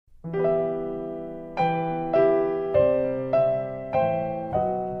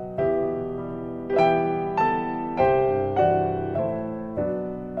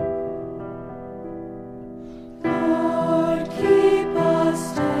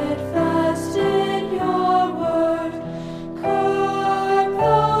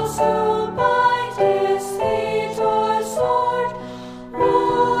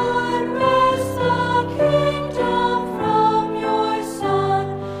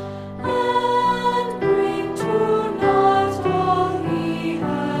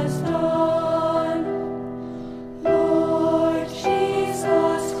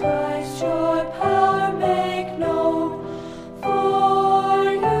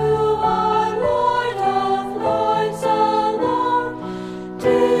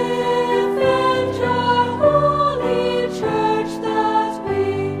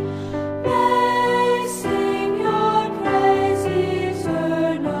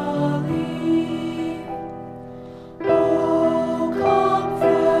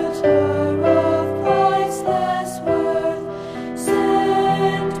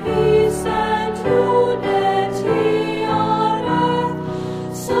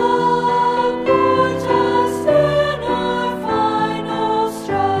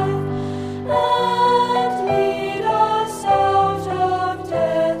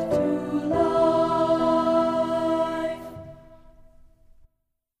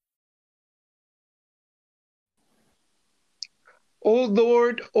O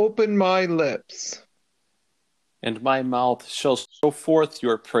Lord, open my lips, and my mouth shall show forth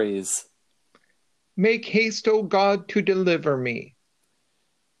your praise. make haste, O God, to deliver me.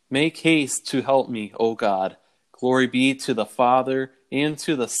 Make haste to help me, O God. Glory be to the Father, and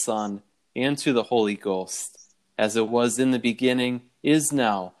to the Son, and to the Holy Ghost, as it was in the beginning, is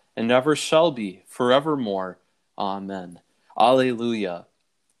now, and ever shall be, forevermore. Amen. Alleluia.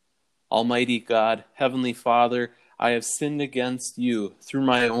 Almighty God, Heavenly Father, I have sinned against you through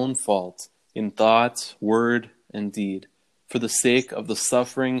my own fault, in thought, word, and deed. For the sake of the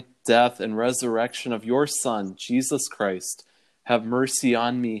suffering, death, and resurrection of your Son, Jesus Christ, have mercy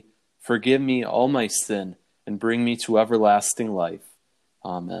on me, forgive me all my sin, and bring me to everlasting life.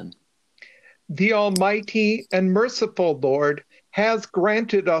 Amen. The Almighty and merciful Lord has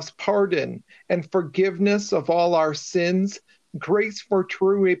granted us pardon and forgiveness of all our sins, grace for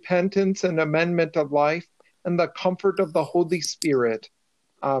true repentance and amendment of life, and the comfort of the Holy Spirit.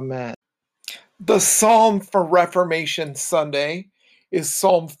 Amen. The Psalm for Reformation Sunday is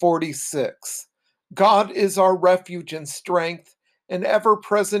Psalm 46. God is our refuge and strength, an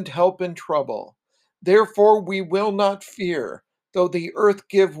ever-present help in trouble. Therefore we will not fear, though the earth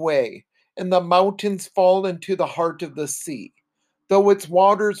give way, and the mountains fall into the heart of the sea. Though its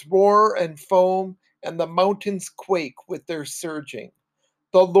waters roar and foam, and the mountains quake with their surging.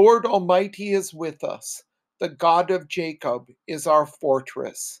 The Lord Almighty is with us. The God of Jacob is our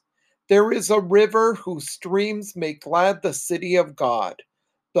fortress. There is a river whose streams make glad the city of God,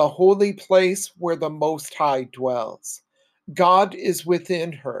 the holy place where the Most High dwells. God is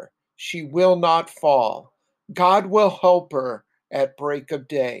within her. She will not fall. God will help her at break of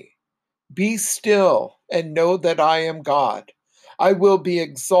day. Be still and know that I am God. I will be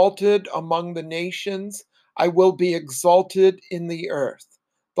exalted among the nations. I will be exalted in the earth.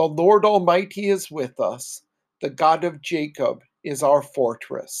 The Lord Almighty is with us. The God of Jacob is our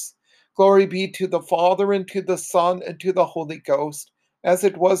fortress. Glory be to the Father, and to the Son, and to the Holy Ghost, as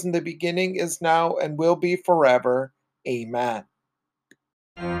it was in the beginning, is now, and will be forever. Amen.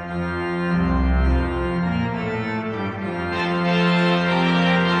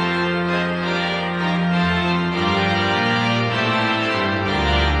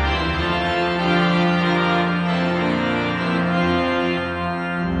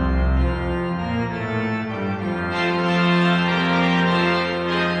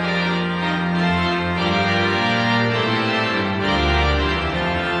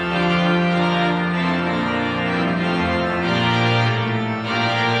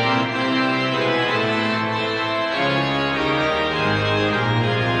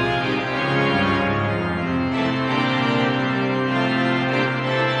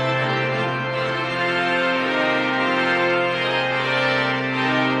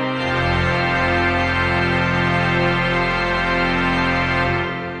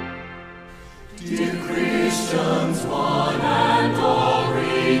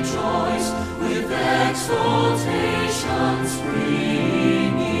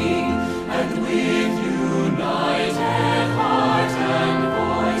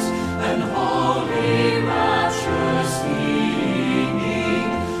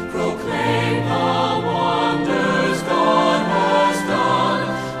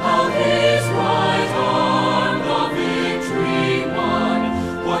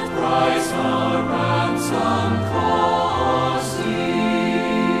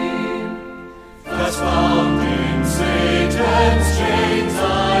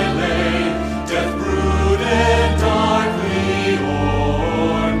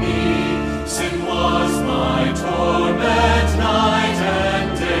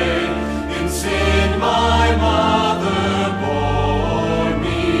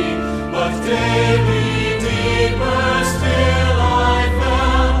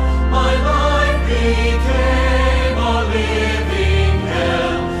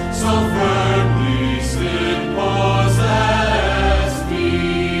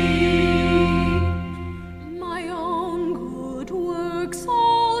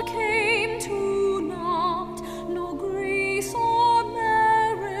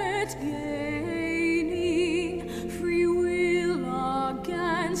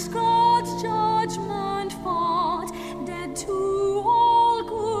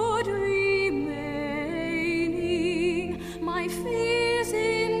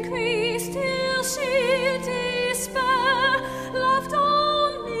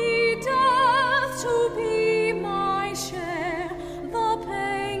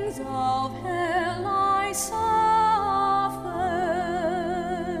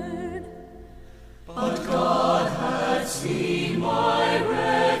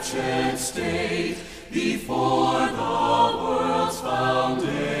 State before the world's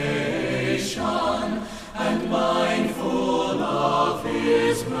foundation, and mindful of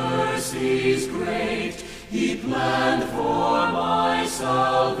his mercies great, he planned for my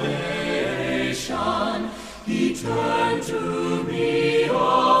salvation. He turned to me a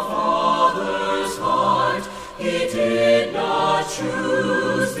father's heart. He did not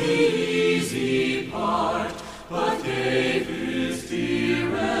choose the easy part, but gave his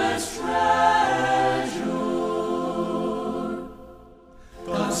dearest treasure.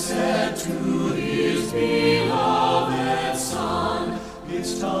 God said to his beloved Son,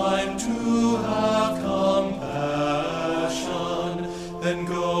 it's time to have compassion. Then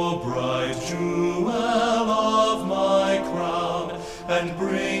go, bright jewel of my crown, and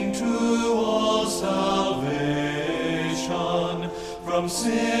bring to all salvation. From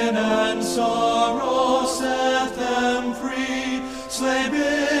sin and sorrow set them free, slay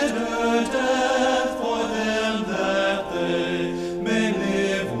bitter death for them that they may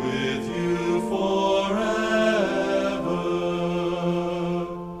live with you forever.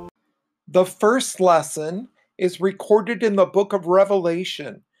 The first lesson is recorded in the book of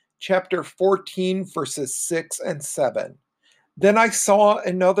Revelation, chapter 14, verses 6 and 7. Then I saw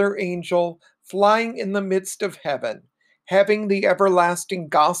another angel flying in the midst of heaven, having the everlasting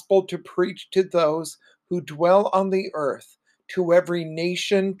gospel to preach to those who dwell on the earth, to every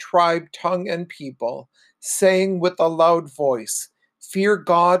nation, tribe, tongue, and people, saying with a loud voice, fear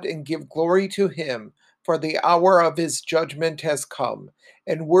God and give glory to him, for the hour of his judgment has come,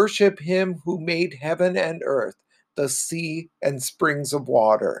 and worship him who made heaven and earth, the sea, and springs of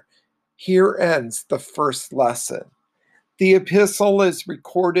water. Here ends the first lesson. The epistle is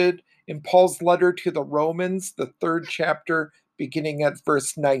recorded in Paul's letter to the Romans, the 3rd chapter, beginning at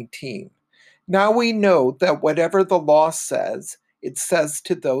verse 19. Now we know that whatever the law says, it says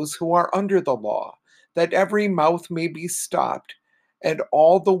to those who are under the law, that every mouth may be stopped, and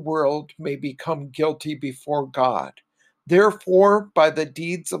all the world may become guilty before God. Therefore, by the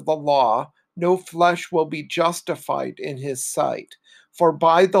deeds of the law, no flesh will be justified in his sight, for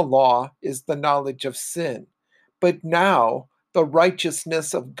by the law is the knowledge of sin. But now the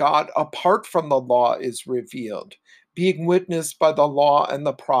righteousness of God apart from the law is revealed, being witnessed by the law and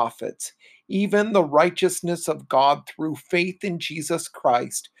the prophets, even the righteousness of God through faith in Jesus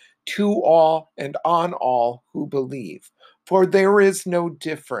Christ, to all and on all who believe. For there is no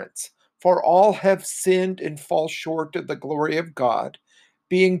difference, for all have sinned and fall short of the glory of God,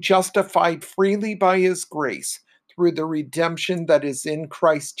 being justified freely by his grace through the redemption that is in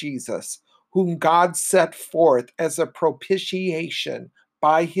Christ Jesus, whom God set forth as a propitiation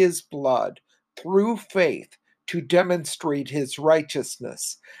by his blood, through faith, to demonstrate his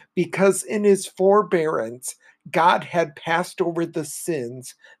righteousness, because in his forbearance God had passed over the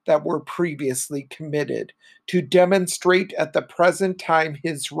sins that were previously committed, to demonstrate at the present time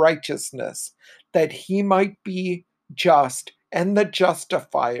his righteousness, that he might be just and the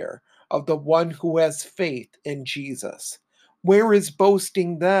justifier of the one who has faith in Jesus. Where is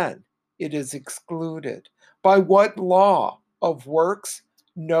boasting then? It is excluded. By what law? Of works?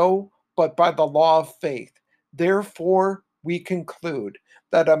 No, but by the law of faith. Therefore, we conclude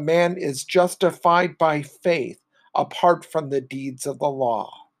that a man is justified by faith apart from the deeds of the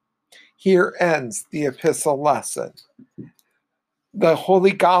law. Here ends the epistle lesson. The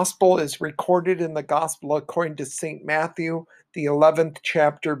Holy Gospel is recorded in the Gospel according to St. Matthew, the 11th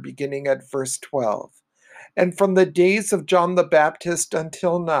chapter, beginning at verse 12. And from the days of John the Baptist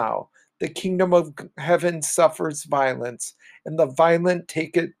until now, the kingdom of heaven suffers violence, and the violent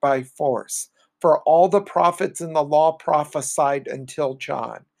take it by force. For all the prophets in the law prophesied until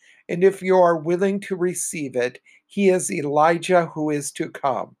John. And if you are willing to receive it, he is Elijah who is to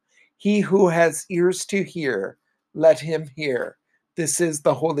come. He who has ears to hear, let him hear. This is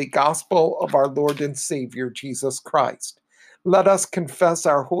the holy gospel of our Lord and Savior, Jesus Christ. Let us confess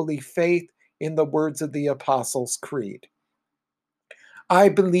our holy faith in the words of the Apostles' Creed. I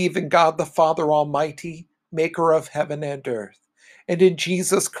believe in God the Father Almighty, maker of heaven and earth, and in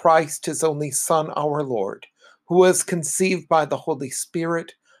Jesus Christ, his only Son, our Lord, who was conceived by the Holy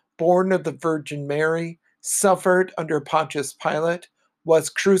Spirit, born of the Virgin Mary, suffered under Pontius Pilate, was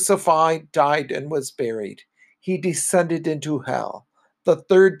crucified, died, and was buried. He descended into hell. The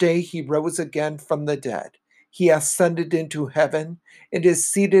third day he rose again from the dead. He ascended into heaven and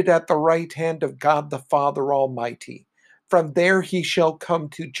is seated at the right hand of God the Father Almighty. From there he shall come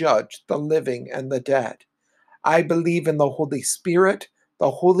to judge the living and the dead. I believe in the Holy Spirit,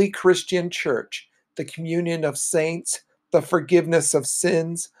 the holy Christian Church, the communion of saints, the forgiveness of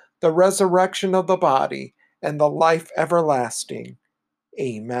sins, the resurrection of the body, and the life everlasting.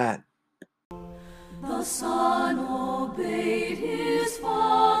 Amen. The Son obeyed his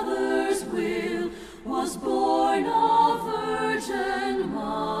Father's will, was born of Virgin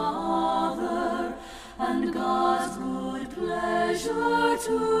Mother, and God's good pleasure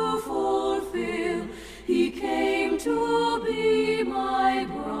to fulfill, he came to be my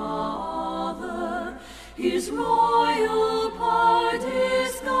brother. His royal power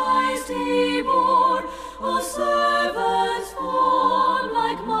disguised he bore, a servant's form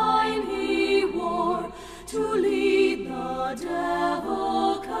like mine he wore, to lead the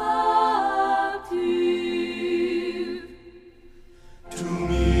devil captive. To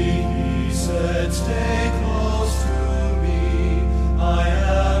me he said, stay close to me, I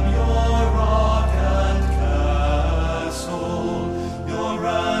am your rock and castle, your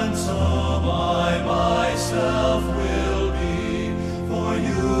ransom I myself will be, for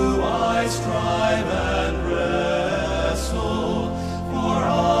you I strive and wrestle, for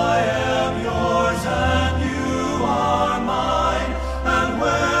I am yours and you are mine, and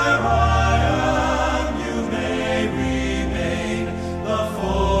where I am you may remain, the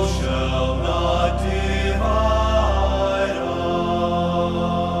foe shall not divide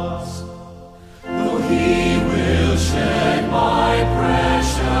us. Though he will shed my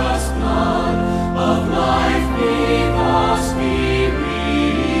precious blood, of life be thus bereaving,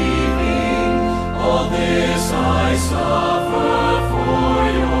 all this I suffer for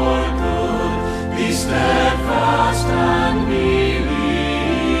your good. Be steadfast and believing,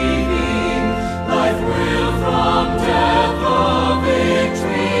 life will from death the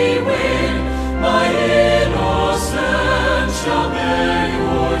victory win. My innocence shall bear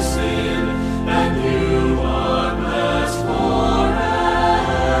your sin, and you are blessed forever.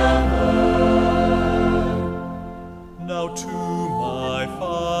 Now to my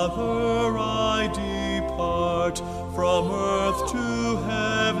Father I depart, from earth to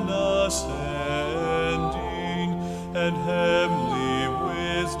heaven ascending, and heavenly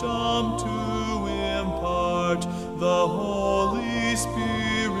wisdom to impart, the Holy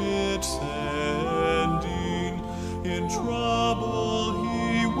Spirit sending. In trouble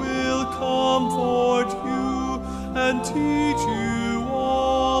he will comfort you, and teach you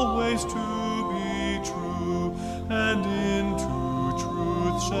always to be true, and into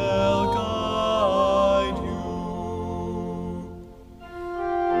truth shall guide you.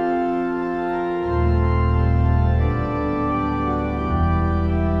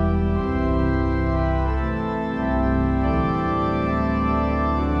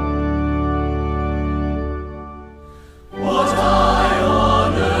 What I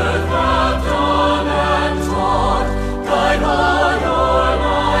on earth have done and taught, guide all your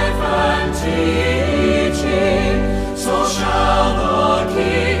life and teaching, so shall the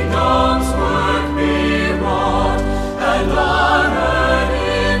kingdom's work be wrought, and honored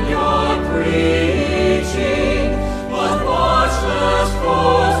in your preaching. But watchless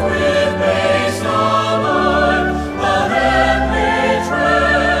foes with base alarm, the heavenly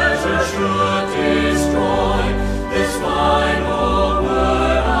treasure should destroy. This final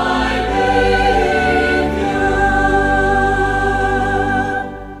word I leave you.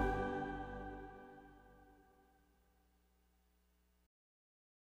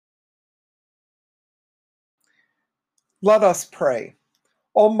 Let us pray.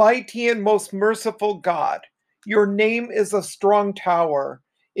 Almighty and most merciful God, your name is a strong tower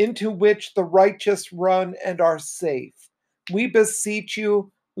into which the righteous run and are safe. We beseech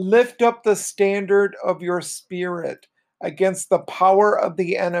you, lift up the standard of your Spirit against the power of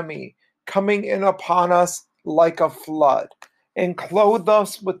the enemy coming in upon us like a flood, and clothe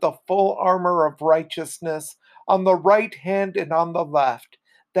us with the full armor of righteousness on the right hand and on the left,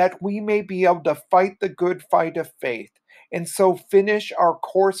 that we may be able to fight the good fight of faith, and so finish our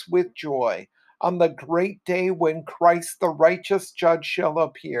course with joy on the great day when Christ the righteous judge shall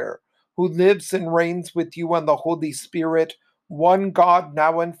appear, who lives and reigns with you and the Holy Spirit, one God,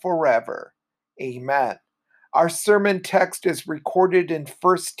 now and forever. Amen. Our sermon text is recorded in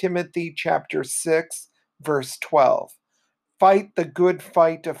 1 Timothy chapter 6, verse 12. Fight the good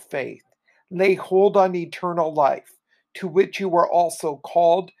fight of faith. Lay hold on eternal life, to which you were also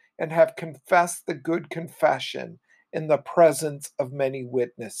called and have confessed the good confession in the presence of many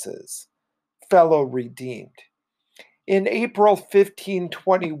witnesses. Fellow redeemed. In April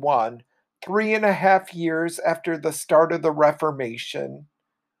 1521, 3.5 years after the start of the Reformation,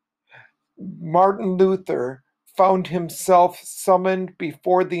 Martin Luther found himself summoned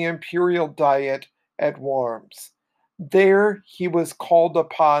before the imperial diet at Worms. There he was called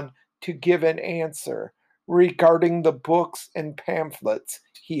upon to give an answer regarding the books and pamphlets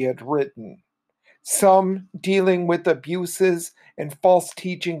he had written, some dealing with abuses and false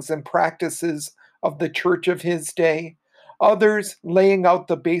teachings and practices of the church of his day, others laying out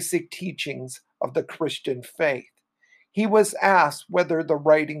the basic teachings of the Christian faith. He was asked whether the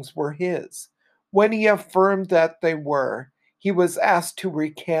writings were his. When he affirmed that they were, he was asked to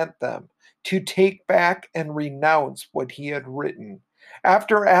recant them, to take back and renounce what he had written.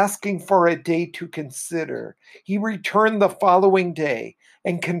 After asking for a day to consider, he returned the following day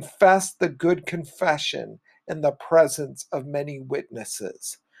and confessed the good confession in the presence of many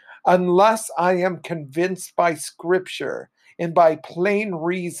witnesses. Unless I am convinced by Scripture and by plain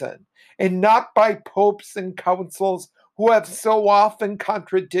reason, and not by popes and councils who have so often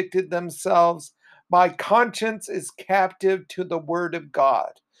contradicted themselves, my conscience is captive to the word of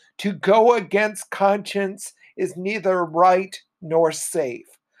God. To go against conscience is neither right nor safe.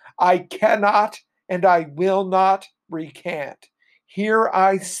 I cannot and I will not recant. Here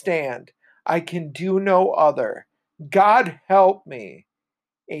I stand. I can do no other. God help me.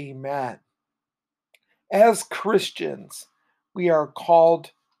 Amen. As Christians, we are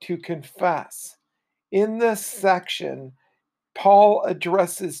called to confess. In this section, Paul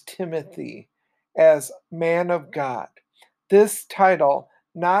addresses Timothy as man of God. This title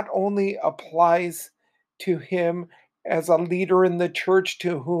not only applies to him as a leader in the church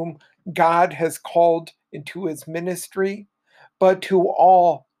to whom God has called into his ministry, but to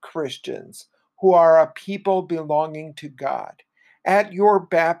all Christians who are a people belonging to God. At your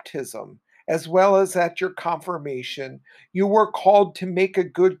baptism, as well as at your confirmation, you were called to make a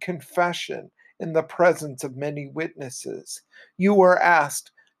good confession in the presence of many witnesses. You were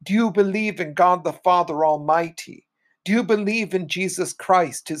asked, do you believe in God the Father Almighty? Do you believe in Jesus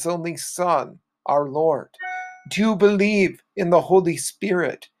Christ, his only Son, our Lord? Do you believe in the Holy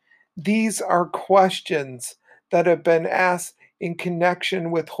Spirit? These are questions that have been asked in connection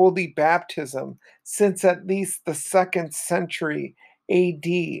with holy baptism since at least the 2nd century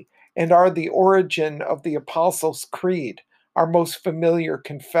AD and are the origin of the Apostles' Creed, our most familiar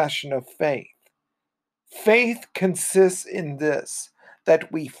confession of faith. Faith consists in this,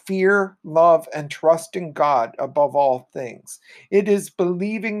 that we fear, love, and trust in God above all things. It is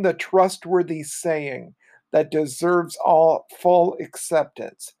believing the trustworthy saying that deserves all full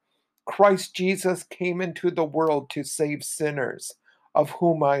acceptance. Christ Jesus came into the world to save sinners, of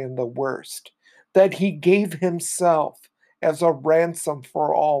whom I am the worst, that he gave himself as a ransom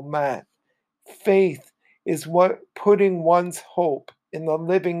for all men. Faith is what putting one's hope in the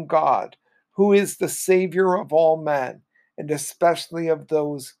living God, who is the Savior of all men, and especially of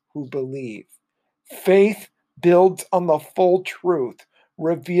those who believe. Faith builds on the full truth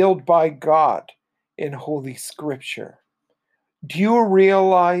revealed by God in Holy Scripture. Do you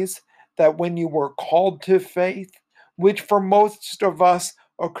realize that when you were called to faith, which for most of us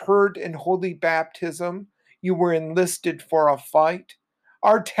occurred in holy baptism, you were enlisted for a fight?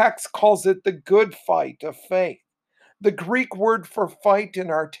 Our text calls it the good fight of faith. The Greek word for fight in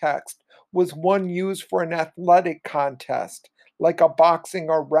our text was one used for an athletic contest, like a boxing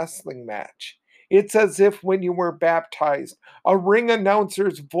or wrestling match. It's as if when you were baptized, a ring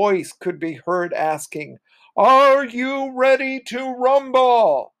announcer's voice could be heard asking, "Are you ready to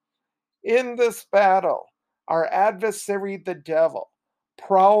rumble?" In this battle, our adversary, the devil,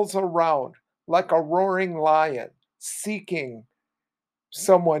 prowls around like a roaring lion, seeking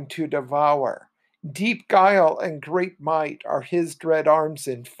someone to devour. Deep guile and great might are his dread arms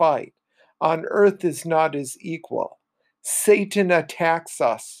in fight. On earth is not his equal. Satan attacks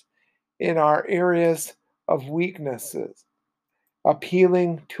us in our areas of weaknesses,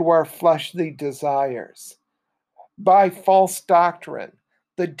 appealing to our fleshly desires. By false doctrine,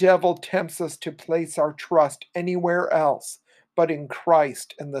 the devil tempts us to place our trust anywhere else but in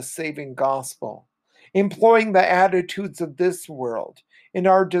Christ and the saving gospel. Employing the attitudes of this world in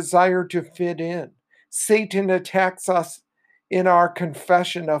our desire to fit in, Satan attacks us in our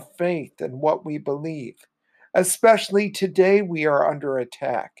confession of faith and what we believe. Especially today, we are under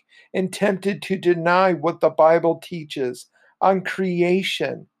attack and tempted to deny what the Bible teaches on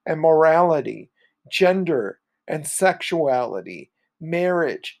creation and morality, gender and sexuality,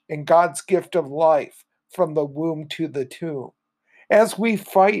 marriage, and God's gift of life from the womb to the tomb. As we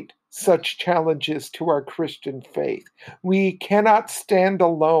fight such challenges to our Christian faith, we cannot stand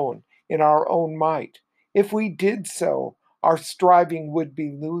alone in our own might. If we did so, our striving would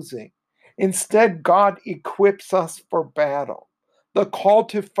be losing. Instead, God equips us for battle. The call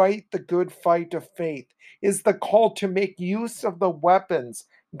to fight the good fight of faith is the call to make use of the weapons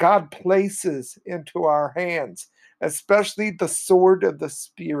God places into our hands, especially the sword of the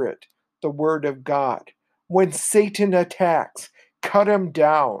Spirit, the Word of God. When Satan attacks, cut him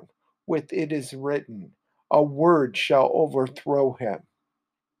down with "it is written," a word shall overthrow him.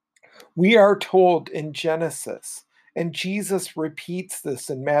 We are told in Genesis, and Jesus repeats this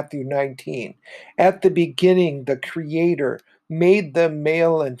in Matthew 19, at the beginning, the Creator made them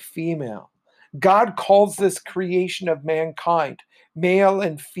male and female. God calls this creation of mankind, male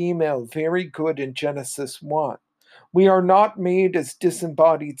and female, very good in Genesis 1. We are not made as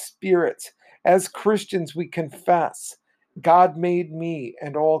disembodied spirits. As Christians, we confess, God made me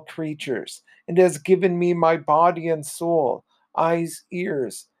and all creatures, and has given me my body and soul, eyes,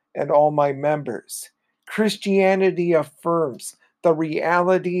 ears, and all my members. Christianity affirms the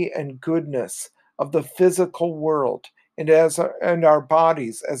reality and goodness of the physical world and our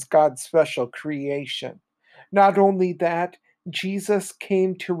bodies as God's special creation. Not only that, Jesus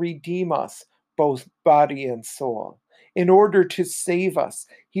came to redeem us, both body and soul. In order to save us,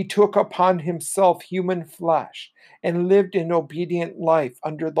 he took upon himself human flesh and lived an obedient life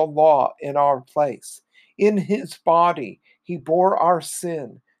under the law in our place. In his body, he bore our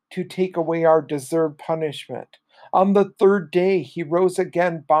sin to take away our deserved punishment. On the third day, he rose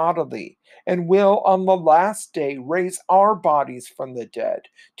again bodily and will on the last day raise our bodies from the dead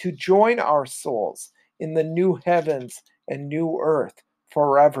to join our souls in the new heavens and new earth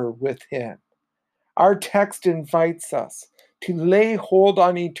forever with him. Our text invites us to lay hold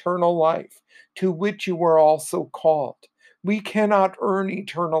on eternal life, to which you were also called. We cannot earn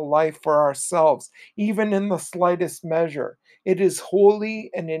eternal life for ourselves, even in the slightest measure. It is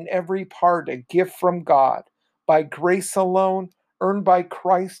wholly and in every part a gift from God, by grace alone, earned by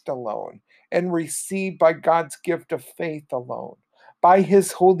Christ alone, and received by God's gift of faith alone. By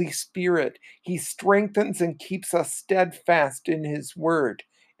his Holy Spirit, he strengthens and keeps us steadfast in his word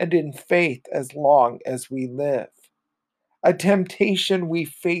and in faith as long as we live. A temptation we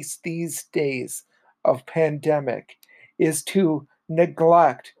face these days of pandemic is to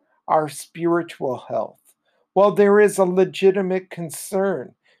neglect our spiritual health. While there is a legitimate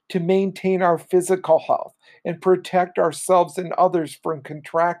concern to maintain our physical health and protect ourselves and others from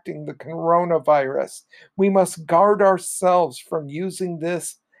contracting the coronavirus, we must guard ourselves from using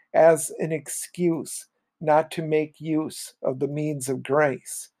this as an excuse not to make use of the means of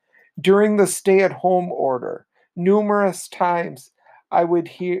grace. During the stay at home order, numerous times I would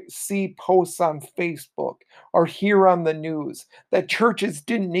see posts on Facebook or hear on the news that churches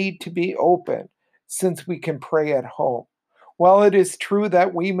didn't need to be open since we can pray at home. While it is true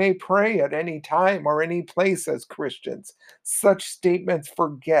that we may pray at any time or any place as Christians, such statements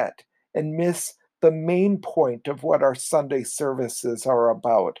forget and miss the main point of what our Sunday services are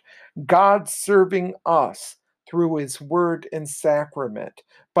about: God serving us through his word and sacrament,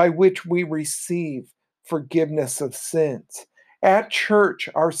 by which we receive forgiveness of sins. At church,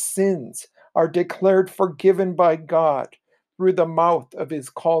 our sins are declared forgiven by God through the mouth of his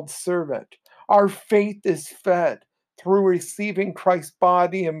called servant. Our faith is fed through receiving Christ's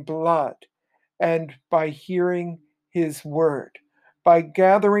body and blood and by hearing his word. By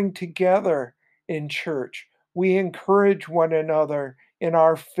gathering together in church, we encourage one another in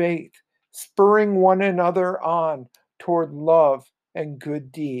our faith, spurring one another on toward love and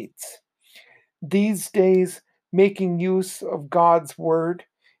good deeds. These days, making use of God's word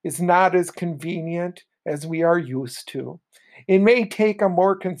is not as convenient as we are used to. It may take a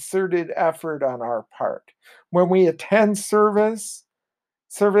more concerted effort on our part. When we attend services,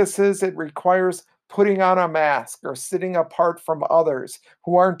 it requires putting on a mask or sitting apart from others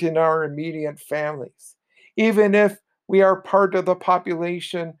who aren't in our immediate families. Even if we are part of the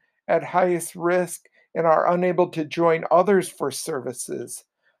population at highest risk and are unable to join others for services,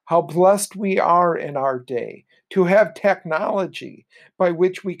 how blessed we are in our day to have technology by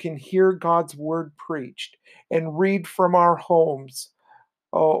which we can hear God's word preached and read from our homes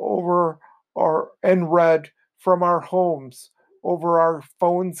and read from our homes over our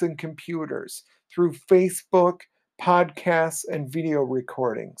phones and computers through Facebook, podcasts, and video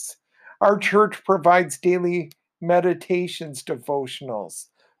recordings. Our church provides daily meditations, devotionals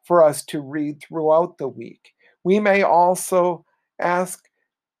for us to read throughout the week. We may also ask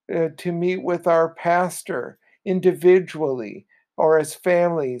to meet with our pastor individually or as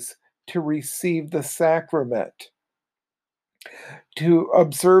families to receive the sacrament, to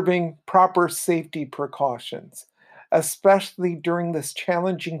observing proper safety precautions. Especially during this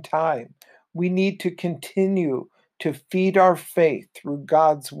challenging time, we need to continue to feed our faith through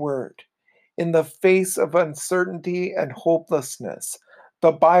God's word. In the face of uncertainty and hopelessness,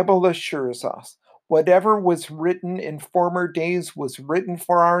 the Bible assures us whatever was written in former days was written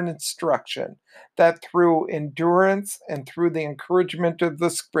for our instruction, that through endurance and through the encouragement of the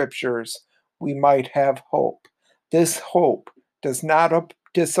scriptures, we might have hope. This hope does not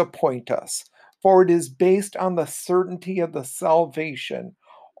disappoint us, for it is based on the certainty of the salvation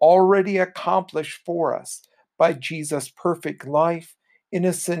already accomplished for us by Jesus' perfect life,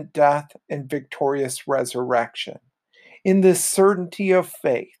 innocent death, and victorious resurrection. In this certainty of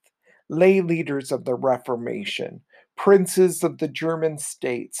faith, lay leaders of the Reformation, princes of the German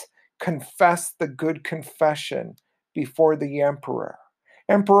states, confessed the good confession before the emperor.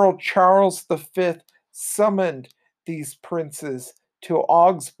 Emperor Charles V summoned these princes to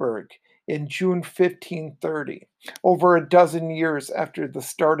Augsburg in June 1530, over a dozen years after the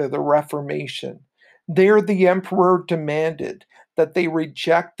start of the Reformation. There, the emperor demanded that they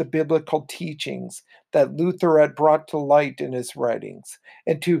reject the biblical teachings that Luther had brought to light in his writings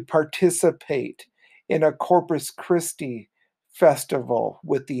and to participate in a Corpus Christi festival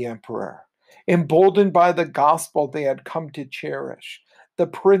with the emperor. Emboldened by the gospel they had come to cherish, the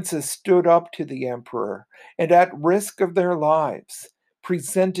princes stood up to the emperor and, at risk of their lives,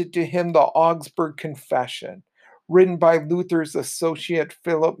 presented to him the Augsburg Confession, written by Luther's associate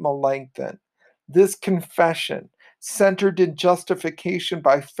Philip Melanchthon. This confession, centered in justification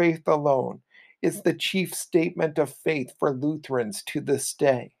by faith alone, is the chief statement of faith for Lutherans to this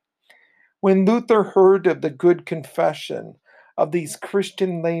day. When Luther heard of the good confession of these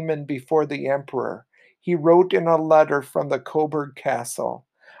Christian laymen before the emperor, he wrote in a letter from the Coburg Castle,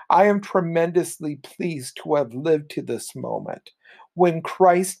 "I am tremendously pleased to have lived to this moment, when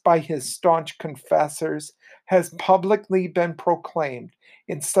Christ, by his staunch confessors, has publicly been proclaimed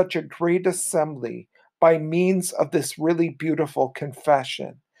in such a great assembly by means of this really beautiful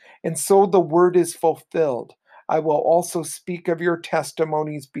confession. And so the word is fulfilled. I will also speak of your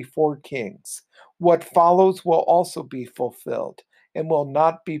testimonies before kings. What follows will also be fulfilled and will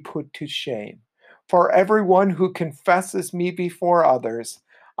not be put to shame. For everyone who confesses me before others,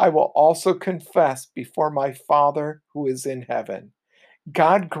 I will also confess before my Father who is in heaven."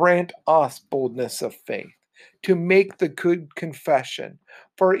 God grant us boldness of faith to make the good confession.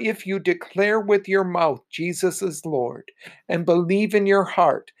 For if you declare with your mouth Jesus is Lord and believe in your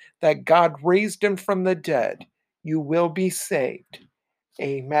heart that God raised him from the dead, you will be saved.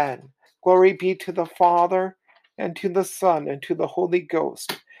 Amen. Glory be to the Father, and to the Son, and to the Holy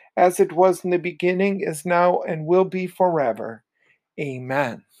Ghost, as it was in the beginning, is now, and will be forever.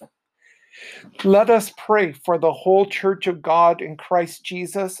 Amen. Let us pray for the whole Church of God in Christ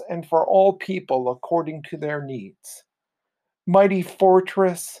Jesus and for all people according to their needs. Mighty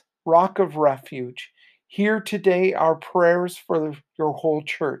fortress, rock of refuge, hear today our prayers for your whole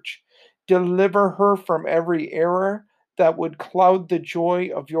church. Deliver her from every error that would cloud the joy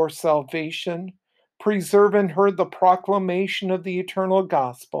of your salvation. Preserve in her the proclamation of the eternal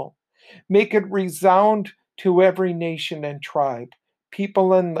gospel. Make it resound to every nation and tribe,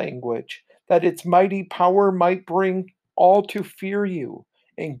 people and language, that its mighty power might bring all to fear you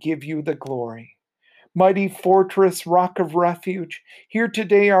and give you the glory. Mighty fortress, rock of refuge, hear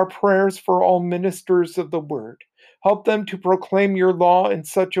today our prayers for all ministers of the word. Help them to proclaim your law in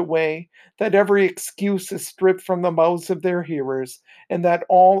such a way that every excuse is stripped from the mouths of their hearers and that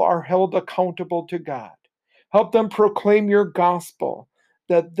all are held accountable to God. Help them proclaim your gospel,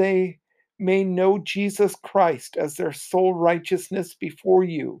 that they may know Jesus Christ as their sole righteousness before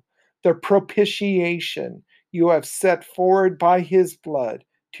you, the propitiation you have set forward by his blood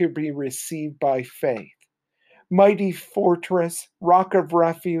to be received by faith. Mighty fortress, rock of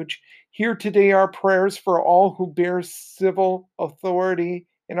refuge, hear today our prayers for all who bear civil authority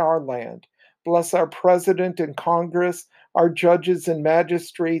in our land. Bless our president and Congress, our judges and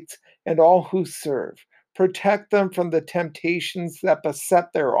magistrates, and all who serve. Protect them from the temptations that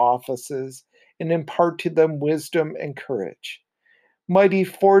beset their offices and impart to them wisdom and courage. Mighty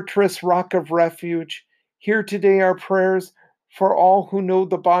fortress, rock of refuge, hear today our prayers for all who know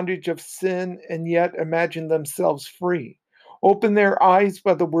the bondage of sin and yet imagine themselves free. Open their eyes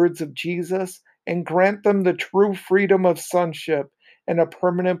by the words of Jesus and grant them the true freedom of sonship and a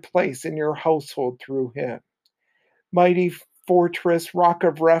permanent place in your household through him. Mighty fortress, rock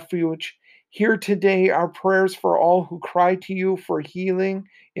of refuge, hear today our prayers for all who cry to you for healing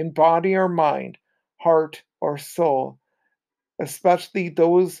in body or mind, heart or soul, especially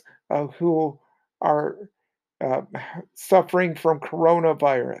those who are suffering from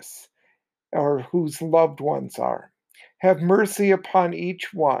coronavirus or whose loved ones are. Have mercy upon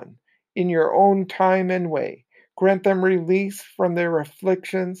each one in your own time and way. Grant them release from their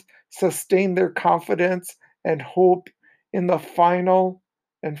afflictions, sustain their confidence and hope in the final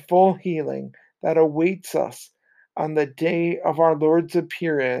and full healing that awaits us on the day of our Lord's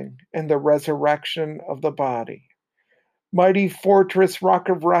appearing and the resurrection of the body. Mighty fortress, rock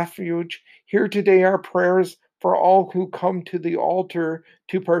of refuge, hear today our prayers for all who come to the altar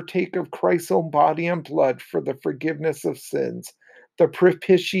to partake of Christ's own body and blood for the forgiveness of sins, the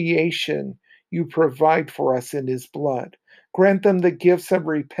propitiation you provide for us in his blood. Grant them the gifts of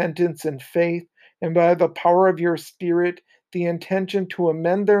repentance and faith, and by the power of your Spirit, the intention to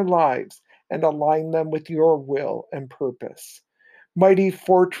amend their lives and align them with your will and purpose. Mighty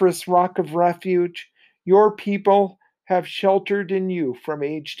fortress, rock of refuge, your people have sheltered in you from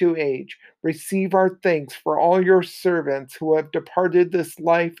age to age. Receive our thanks for all your servants who have departed this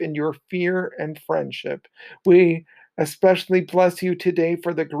life in your fear and friendship. We especially bless you today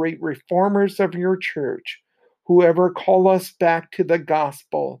for the great reformers of your church, who ever call us back to the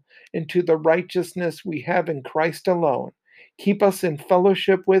gospel and to the righteousness we have in Christ alone. Keep us in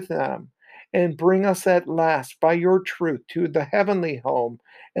fellowship with them and bring us at last by your truth to the heavenly home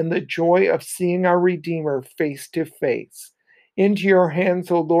and the joy of seeing our Redeemer face to face. Into your hands,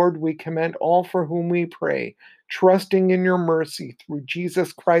 O Lord, we commend all for whom we pray, trusting in your mercy through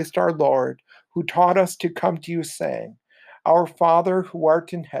Jesus Christ our Lord, who taught us to come to you, saying, Our Father, who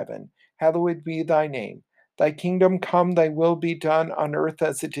art in heaven, hallowed be thy name. Thy kingdom come, thy will be done on earth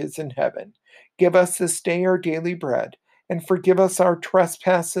as it is in heaven. Give us this day our daily bread, and forgive us our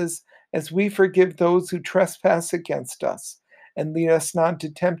trespasses, as we forgive those who trespass against us. And lead us not into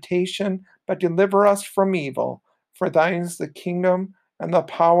temptation, but deliver us from evil. For thine is the kingdom, and the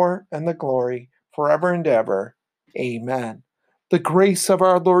power, and the glory, forever and ever. Amen. The grace of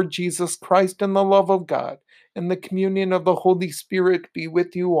our Lord Jesus Christ, and the love of God, and the communion of the Holy Spirit be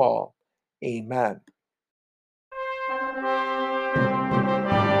with you all. Amen.